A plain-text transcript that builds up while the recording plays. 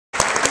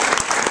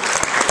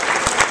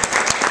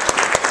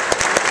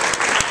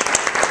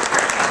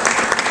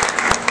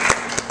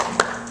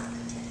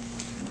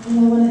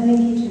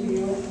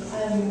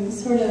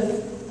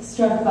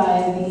struck by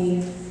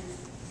the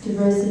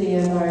diversity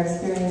of our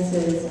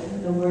experiences,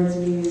 the words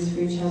we use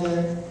for each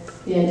other,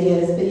 the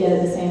ideas, but yet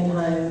at the same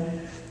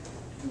time,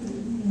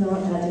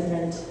 not that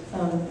different.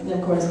 And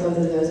of course, both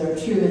of those are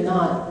true and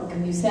not, what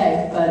can you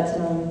say? But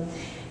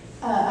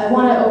I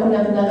want to open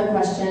up another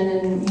question,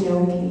 and we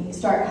can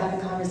start having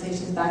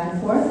conversations back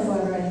and forth,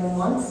 however anyone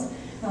wants.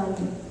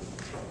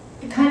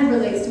 It kind of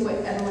relates to what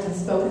everyone has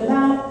spoken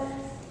about.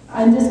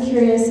 I'm just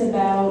curious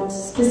about,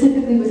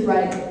 specifically with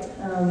writing.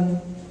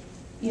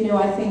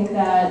 I think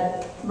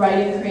that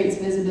writing creates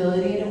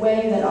visibility in a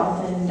way that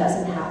often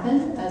doesn't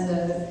happen as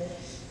a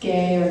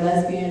gay or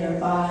lesbian or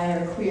bi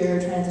or queer,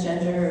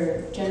 transgender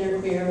or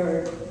genderqueer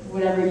or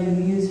whatever you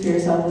use for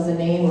yourself as a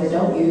name or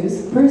don't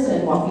use,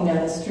 person walking down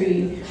the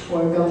street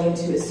or going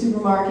into a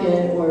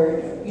supermarket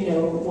or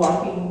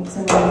walking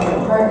somewhere with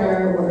your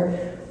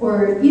partner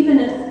or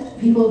even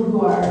people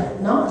who are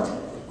not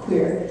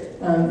queer.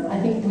 I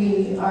think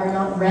we are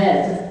not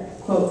read,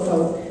 quote,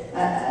 quote,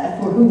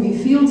 for who we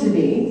feel to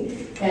be,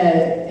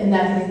 and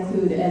that can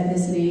include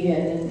ethnicity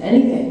and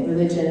anything,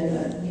 religion,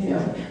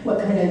 what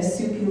kind of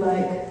soup you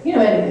like,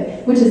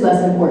 anything, which is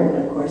less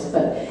important, of course.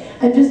 But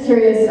I'm just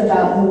curious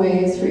about the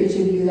ways for each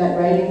of you that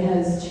writing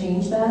has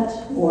changed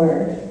that,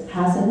 or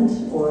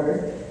hasn't,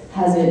 or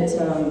has it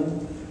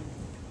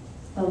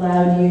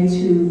allowed you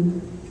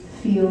to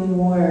feel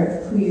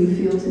more who you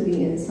feel to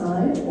be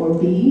inside, or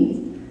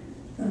be,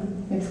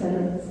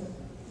 etc.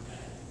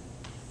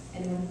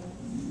 Anyone?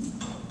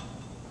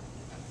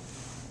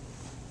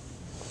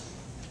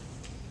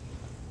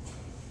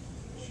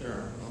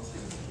 Sure.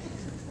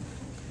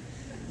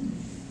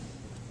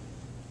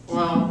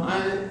 Well,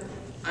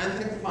 I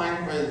think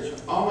language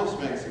always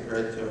makes a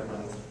great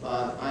difference,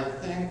 but I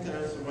think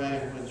there's a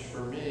way in which,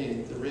 for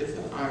me, the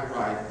reason I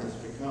write is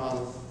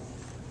because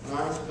when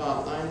I was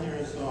about 9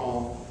 years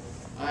old,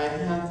 I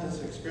had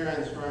this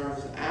experience where I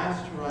was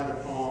asked to write a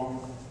poem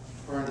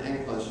for an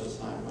English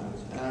assignment,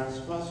 and I was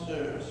supposed to,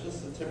 it was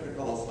just a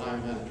typical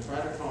assignment, to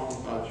write a poem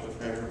about your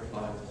favorite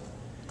place.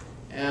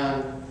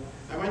 And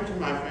I went to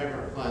my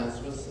favorite place,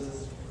 which was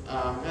this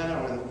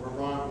meadow in the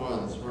Vermont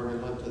woods where we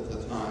lived at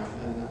the time,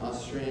 and a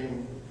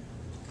stream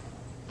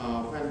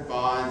went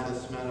by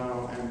this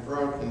meadow and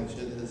broke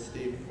into this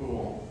deep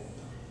pool.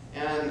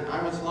 And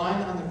I was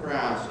lying on the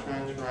grass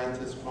trying to write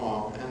this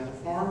poem, and the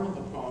form of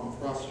the poem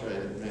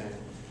frustrated me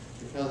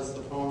because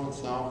the poem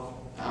itself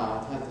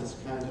had this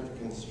kind of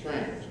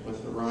constraint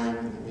with the rhyme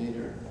and the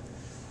meter.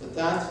 But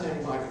that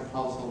seemed like a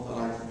puzzle that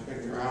I could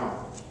figure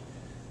out.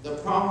 The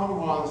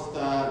problem was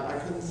that I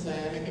couldn't say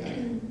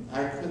anything.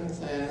 I couldn't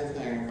say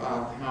anything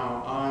about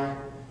how I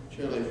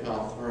truly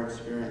felt or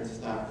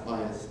experienced that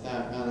place,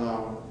 that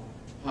meadow,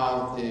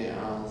 how the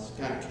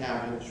skunk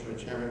cabbage,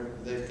 whichever,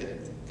 they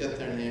get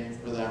their name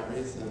for that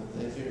reason.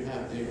 They do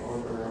have the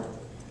odor of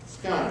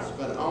skunks,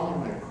 but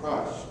only when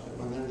crushed.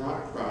 When they're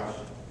not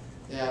crushed,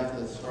 they have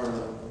this sort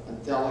of a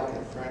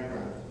delicate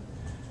fragrance.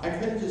 I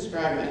couldn't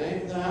describe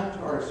any of that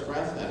or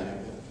express any of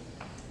it.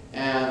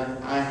 And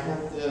I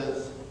had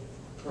this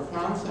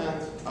profound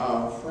sense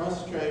of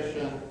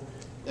frustration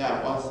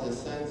that was the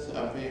sense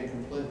of being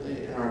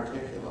completely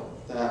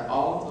inarticulate, that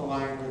all of the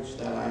language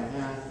that I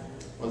had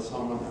was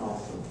someone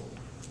else's.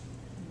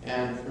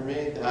 And for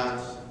me,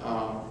 that's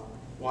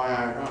why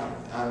I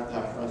write, out of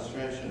that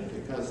frustration,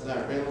 because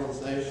that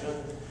realization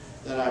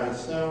that I was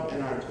so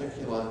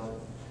inarticulate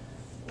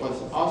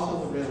was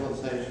also the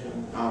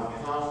realization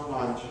of how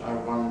much I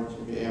wanted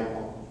to be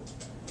able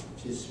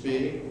to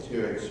speak,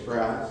 to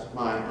express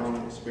my own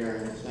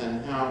experience,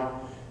 and how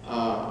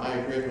I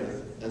agree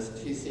with, as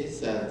TC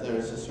said,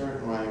 there's a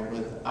certain way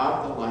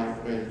without the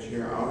language,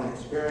 your own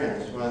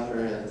experience,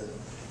 whether it's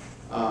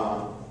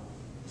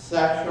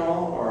sexual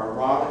or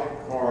erotic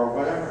or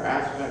whatever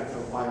aspect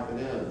of life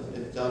it is,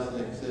 it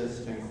doesn't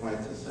exist in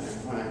quite the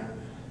same way.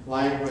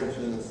 Language,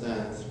 in a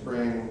sense,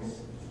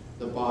 brings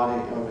the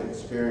body of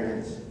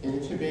experience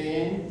into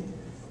being,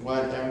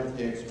 whatever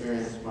the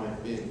experience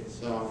might be.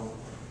 So,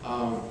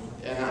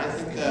 and I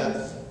think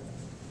that's,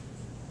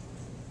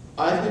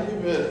 I think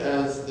of it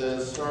as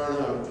this sort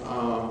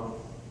of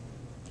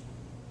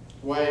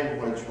way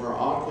in which we're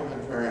all given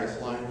various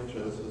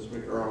languages as we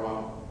grow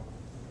up.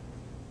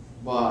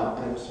 But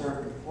at a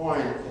certain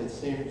point, it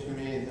seemed to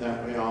me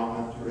that we all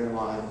have to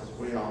realize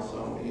we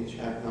also each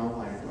have no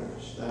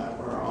language, that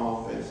we're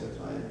all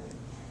basically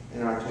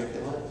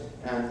inarticulate,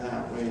 and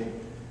that we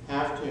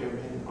have to,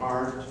 in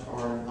art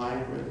or in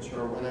language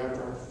or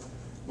whatever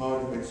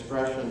mode of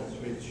expressions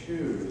we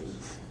choose,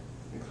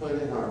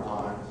 including our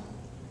lives,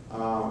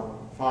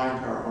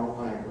 find our own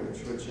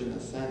language, which in a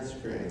sense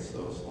creates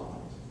those lives.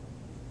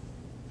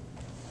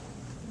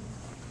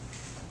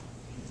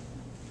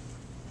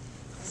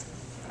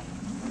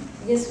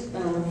 I guess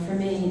for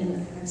me,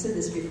 and I've said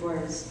this before,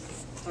 I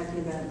was talking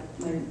about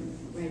my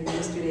writing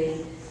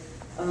yesterday,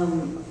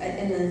 and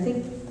I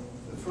think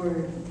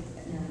for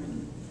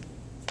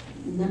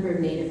a number of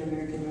Native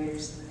American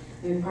writers,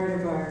 I mean, part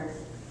of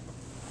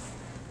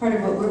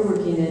what we're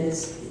working at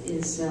is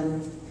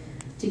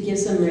to give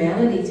some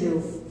reality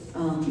to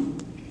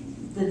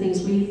the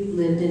things we've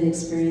lived and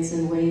experienced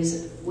and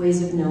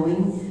ways of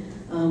knowing.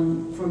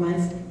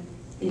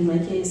 In my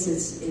case,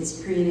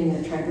 it's creating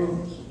a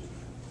tribal,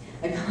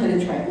 I call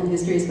it a tribal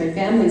history. It's my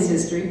family's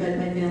history, but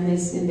my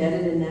family's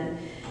embedded in that,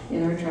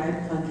 in our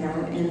tribe, Concau,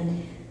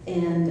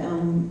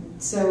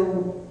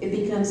 so it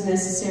becomes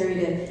necessary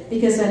to,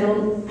 because I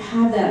don't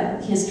have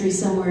that history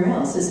somewhere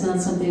else. It's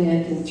not something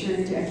I can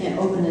turn to. I can't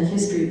open a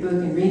history book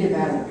and read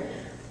about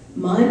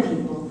my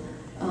people,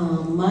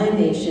 my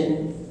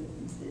nation.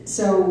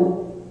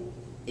 So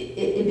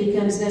it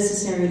becomes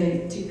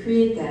necessary to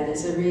create that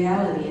as a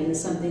reality, and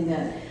it's something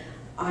that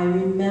I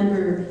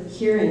remember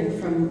hearing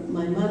from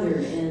my mother,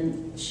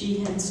 and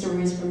she had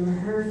stories from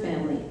her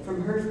family,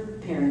 from her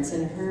parents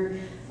and her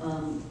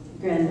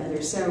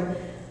grandmother. So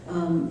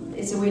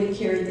it's a way to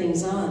carry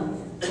things on,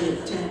 to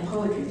have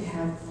poetry, to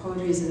have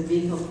poetry as a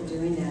vehicle for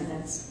doing that.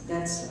 That's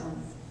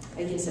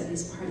I guess at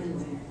least partly the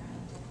way I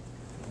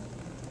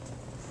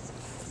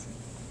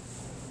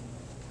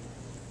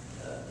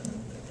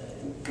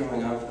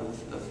Going off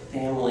of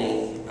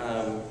family,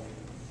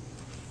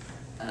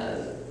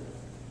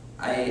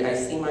 I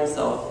see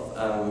myself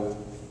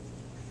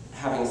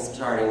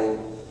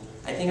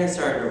I think I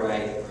started to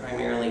write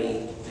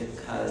primarily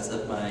because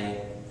of my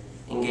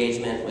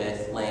engagement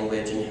with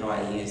language and how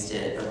I used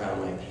it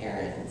around my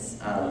parents.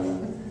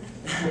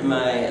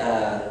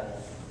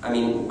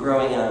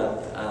 Growing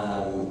up,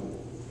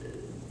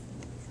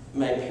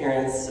 my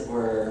parents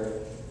were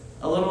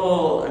a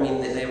little,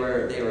 they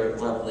were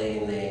lovely,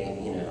 and they,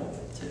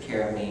 took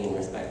care of me and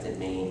respected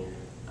me.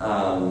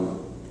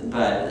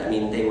 But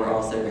they were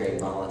also very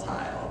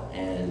volatile,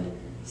 and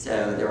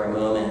so there were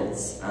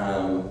moments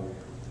I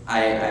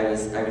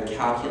would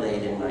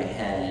calculate in my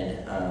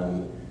head,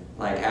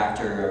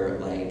 after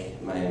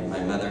my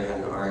mother had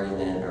an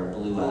argument or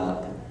blew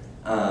up,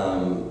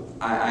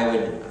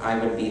 I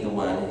would be the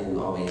one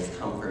who always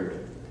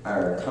comforted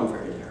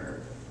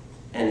her,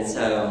 and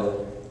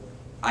so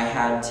I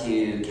had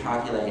to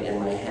calculate in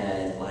my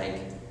head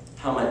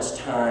how much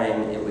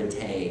time it would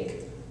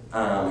take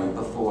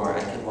before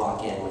I could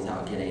walk in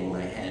without getting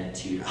my head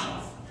chewed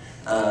off.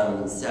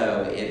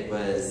 So it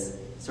was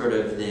sort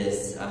of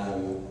this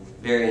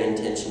very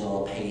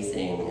intentional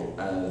pacing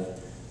of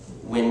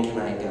when can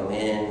I go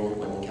in,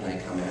 when can I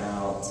come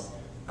out,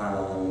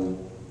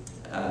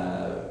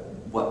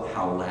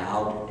 how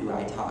loud do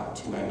I talk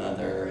to my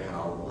mother,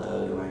 how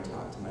low do I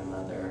talk to my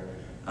mother.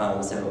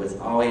 So it was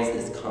always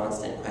this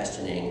constant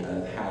questioning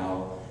of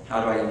how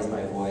do I use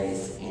my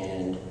voice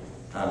and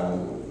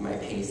my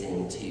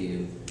pacing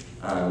to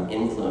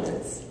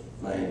influence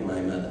my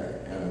mother,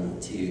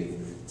 to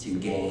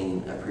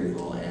gain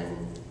approval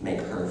and make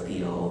her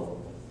feel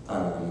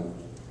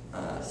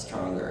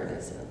stronger in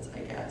a sense, I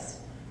guess.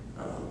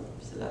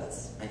 So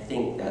I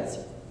think that's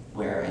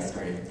where I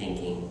started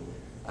thinking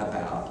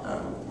about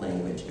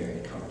language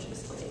very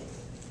consciously.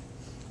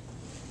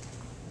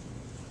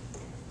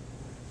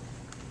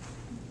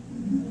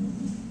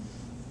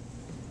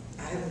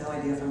 I have no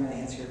idea if I'm going to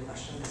answer your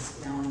question, because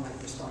now I'm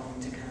responding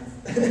to kind of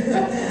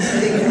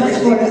It's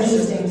much more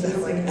interesting. I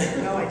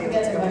have no idea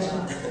what's going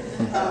on.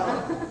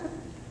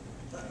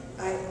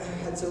 I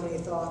had so many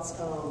thoughts.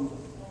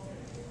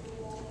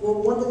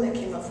 Well, one thing that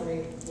came up for me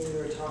when we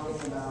were talking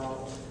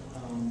about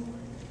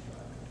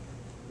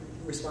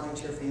responding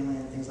to your family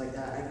and things like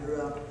that, I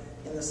grew up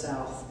in the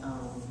South,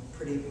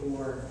 pretty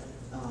poor,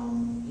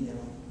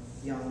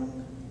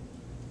 young,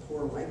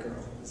 poor white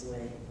girl is the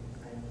way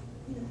I,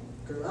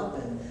 grew up.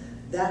 And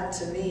that,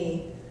 to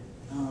me,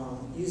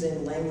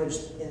 using language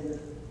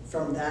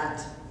from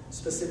that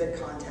specific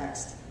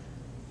context,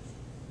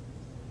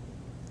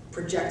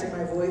 projecting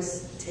my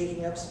voice,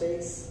 taking up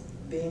space,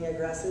 being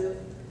aggressive,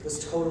 was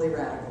totally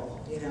radical,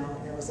 and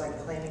it was like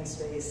claiming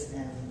space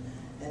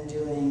and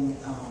doing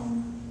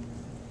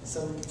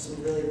some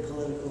really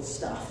political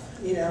stuff,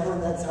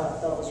 and that's how it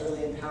felt. Was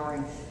really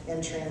empowering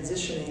and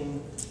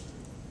transitioning.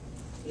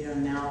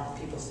 Now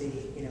people see,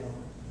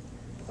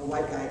 a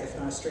white guy, if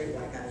not a straight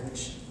white guy,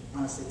 which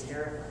honestly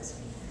terrifies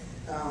me.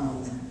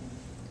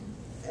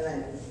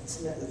 And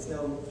it's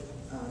no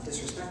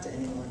disrespect to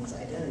anyone's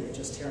identity. It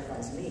just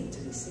terrifies me to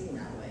be seen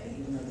that way,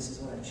 even though this is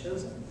what I've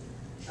chosen.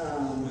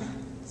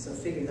 So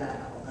figure that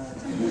out.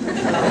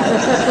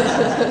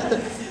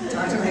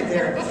 Talk to my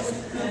therapist.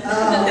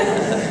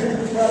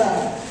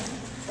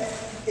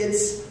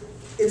 It's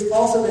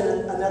also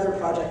been another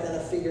project then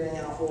of figuring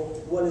out, well,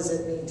 what does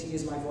it mean to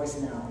use my voice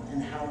now,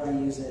 and how do I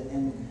use it,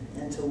 and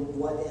to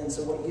what end?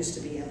 So what used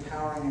to be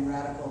empowering and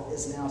radical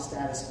is now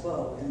status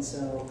quo, and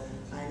so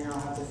I now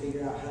have to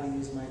figure out how to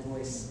use my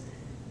voice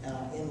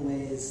in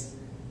ways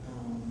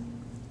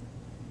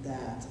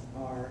that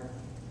are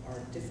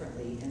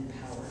differently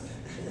empowered,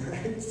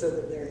 right? So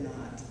that they're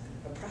not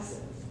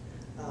oppressive.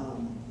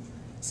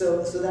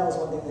 So that was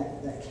one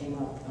thing that came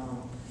up.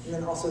 And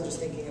then also just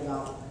thinking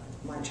about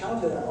my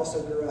childhood, I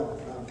also grew up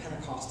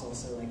Pentecostal,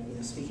 so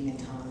speaking in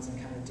tongues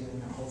and kind of doing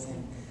that whole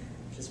thing,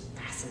 which is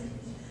fascinating.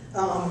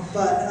 But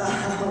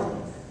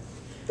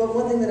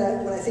one thing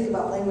that when I think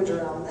about language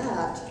around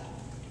that,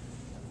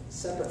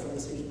 separate from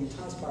the speaking in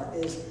tongues part,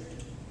 is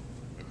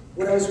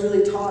what I was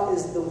really taught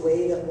is the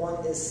way that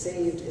one is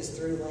saved is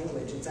through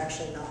language. It's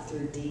actually not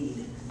through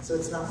deed. So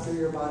it's not through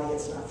your body,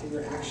 it's not through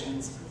your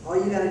actions. All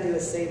you gotta do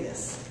is say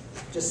this.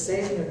 Just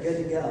say it and you're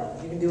good to go.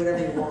 You can do whatever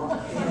you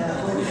want, you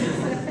know?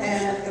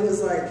 And it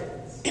was like,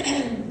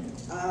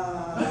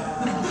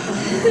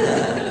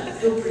 I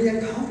feel pretty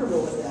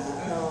uncomfortable with that.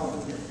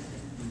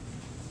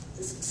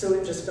 So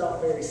it just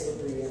felt very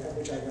slippery,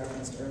 which I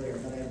referenced earlier,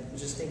 but I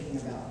was just thinking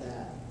about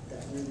that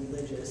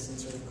religious and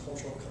sort of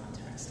cultural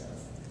context of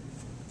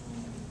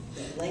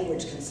that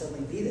language can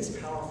suddenly be this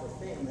powerful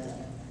thing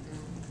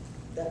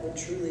that would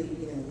truly,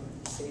 you know,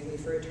 save me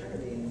for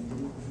eternity, and it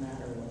didn't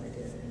matter what I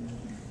did, and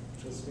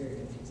which was very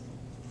confusing.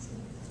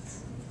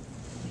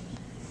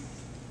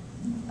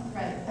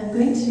 Right. I'm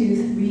going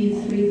to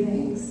read 3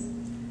 things.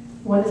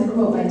 One is a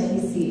quote by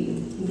T.C.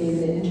 He gave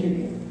in an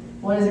interview.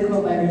 One is a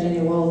quote by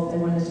Virginia Woolf,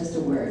 and one is just a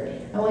word.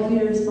 I want you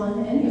to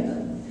respond to any of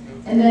them.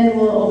 And then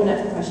we'll open up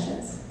for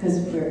questions, because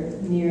we're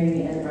nearing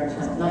the end of our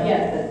time. Not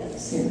yet, but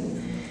soon.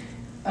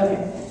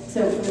 Okay,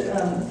 so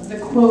the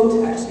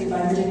quote, actually,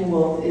 by Virginia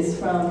Woolf is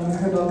from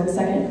her book, The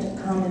Second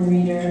Common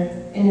Reader,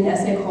 in an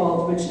essay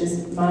called, which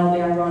is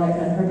mildly ironic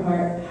on her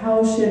part,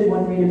 How Should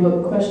One Read a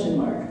Book?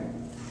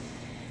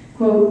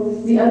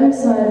 Quote, the other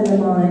side of the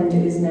mind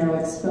is now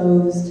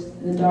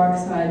exposed, the dark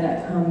side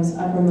that comes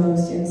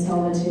uppermost in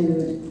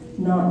solitude,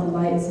 not the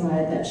light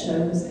side that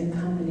shows in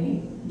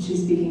company. And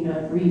she's speaking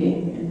of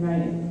reading and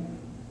writing.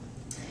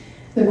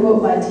 The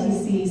quote by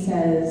T.C.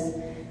 says,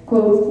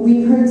 quote,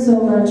 we've heard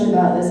so much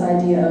about this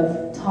idea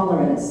of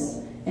tolerance,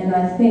 and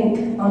I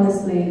think,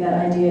 honestly, that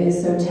idea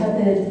is so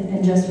tepid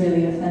and just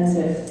really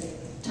offensive.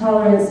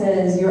 Tolerance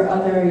says you're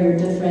other, you're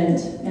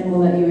different, and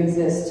we'll let you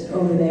exist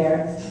over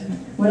there.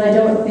 When I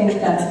don't think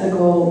that's the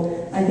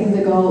goal, I think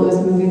the goal is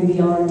moving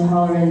beyond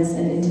tolerance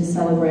and into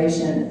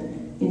celebration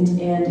and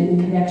in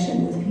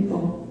connection with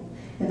people.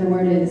 And the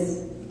word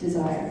is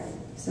desire.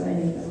 So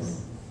any of those.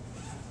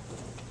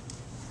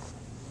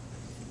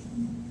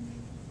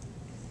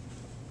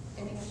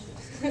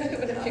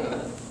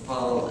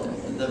 Well,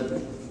 the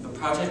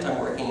project I'm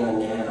working on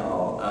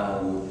now,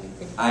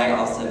 I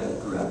also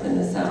grew up in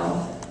the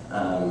South,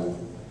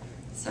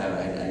 so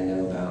I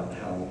know about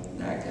how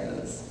that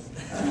goes.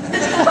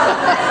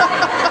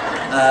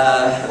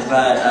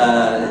 But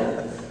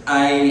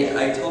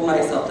I told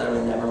myself that I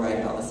would never write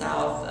about the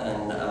South,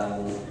 and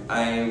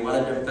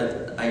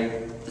but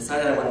I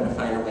decided I wanted to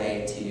find a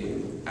way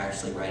to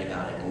actually write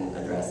about it and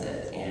address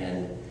it,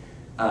 and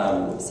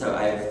so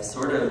I've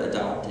sort of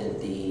adopted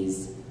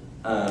these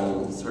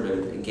sort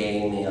of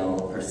gay male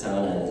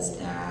personas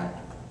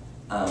that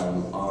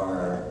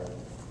are,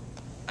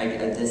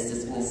 this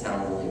is going to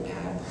sound really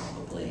bad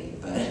probably,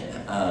 but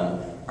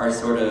are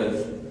sort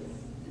of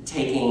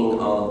taking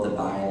all of the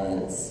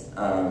violence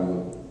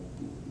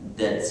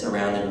that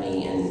surrounded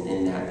me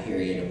in that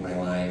period of my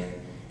life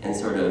and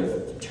sort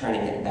of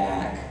turning it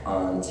back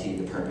onto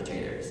the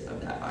perpetrators of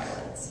that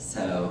violence.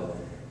 So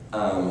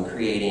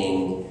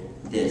creating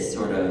this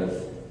sort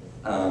of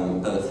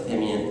both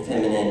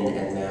feminine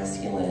and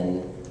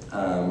masculine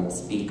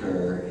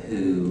speaker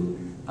who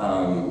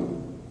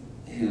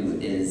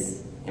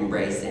is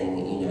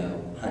embracing, you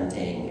know,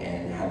 hunting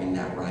and having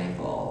that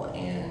rifle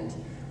and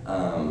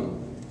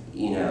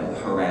you know,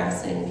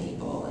 harassing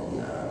people,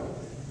 and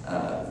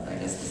I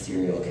guess the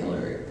serial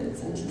killer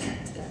fits into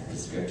that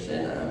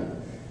description.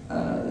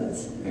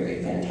 That's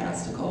very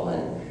fantastical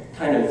and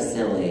kind of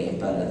silly,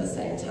 but at the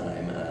same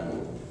time,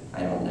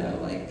 I don't know,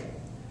 like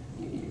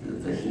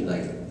he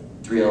like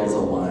drills a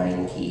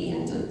wine key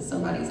into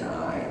somebody's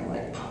eye and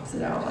like pops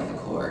it out like a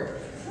cork.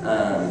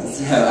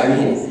 So I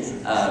mean,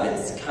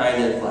 it's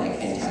kind of like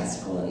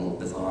fantastical and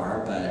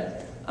bizarre,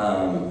 but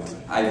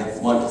I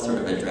want to sort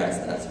of address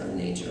that sort of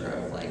nature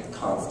of like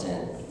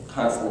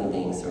constantly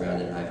being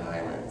surrounded by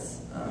violence.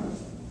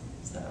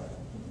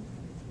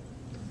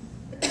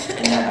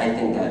 And that, I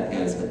think that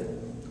goes with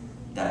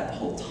that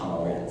whole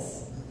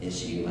tolerance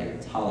issue,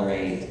 like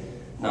tolerate,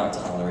 not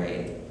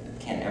tolerate.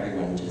 Can't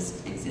everyone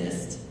just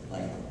exist?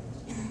 Like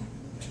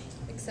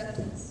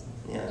acceptance,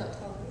 yeah. not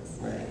tolerance.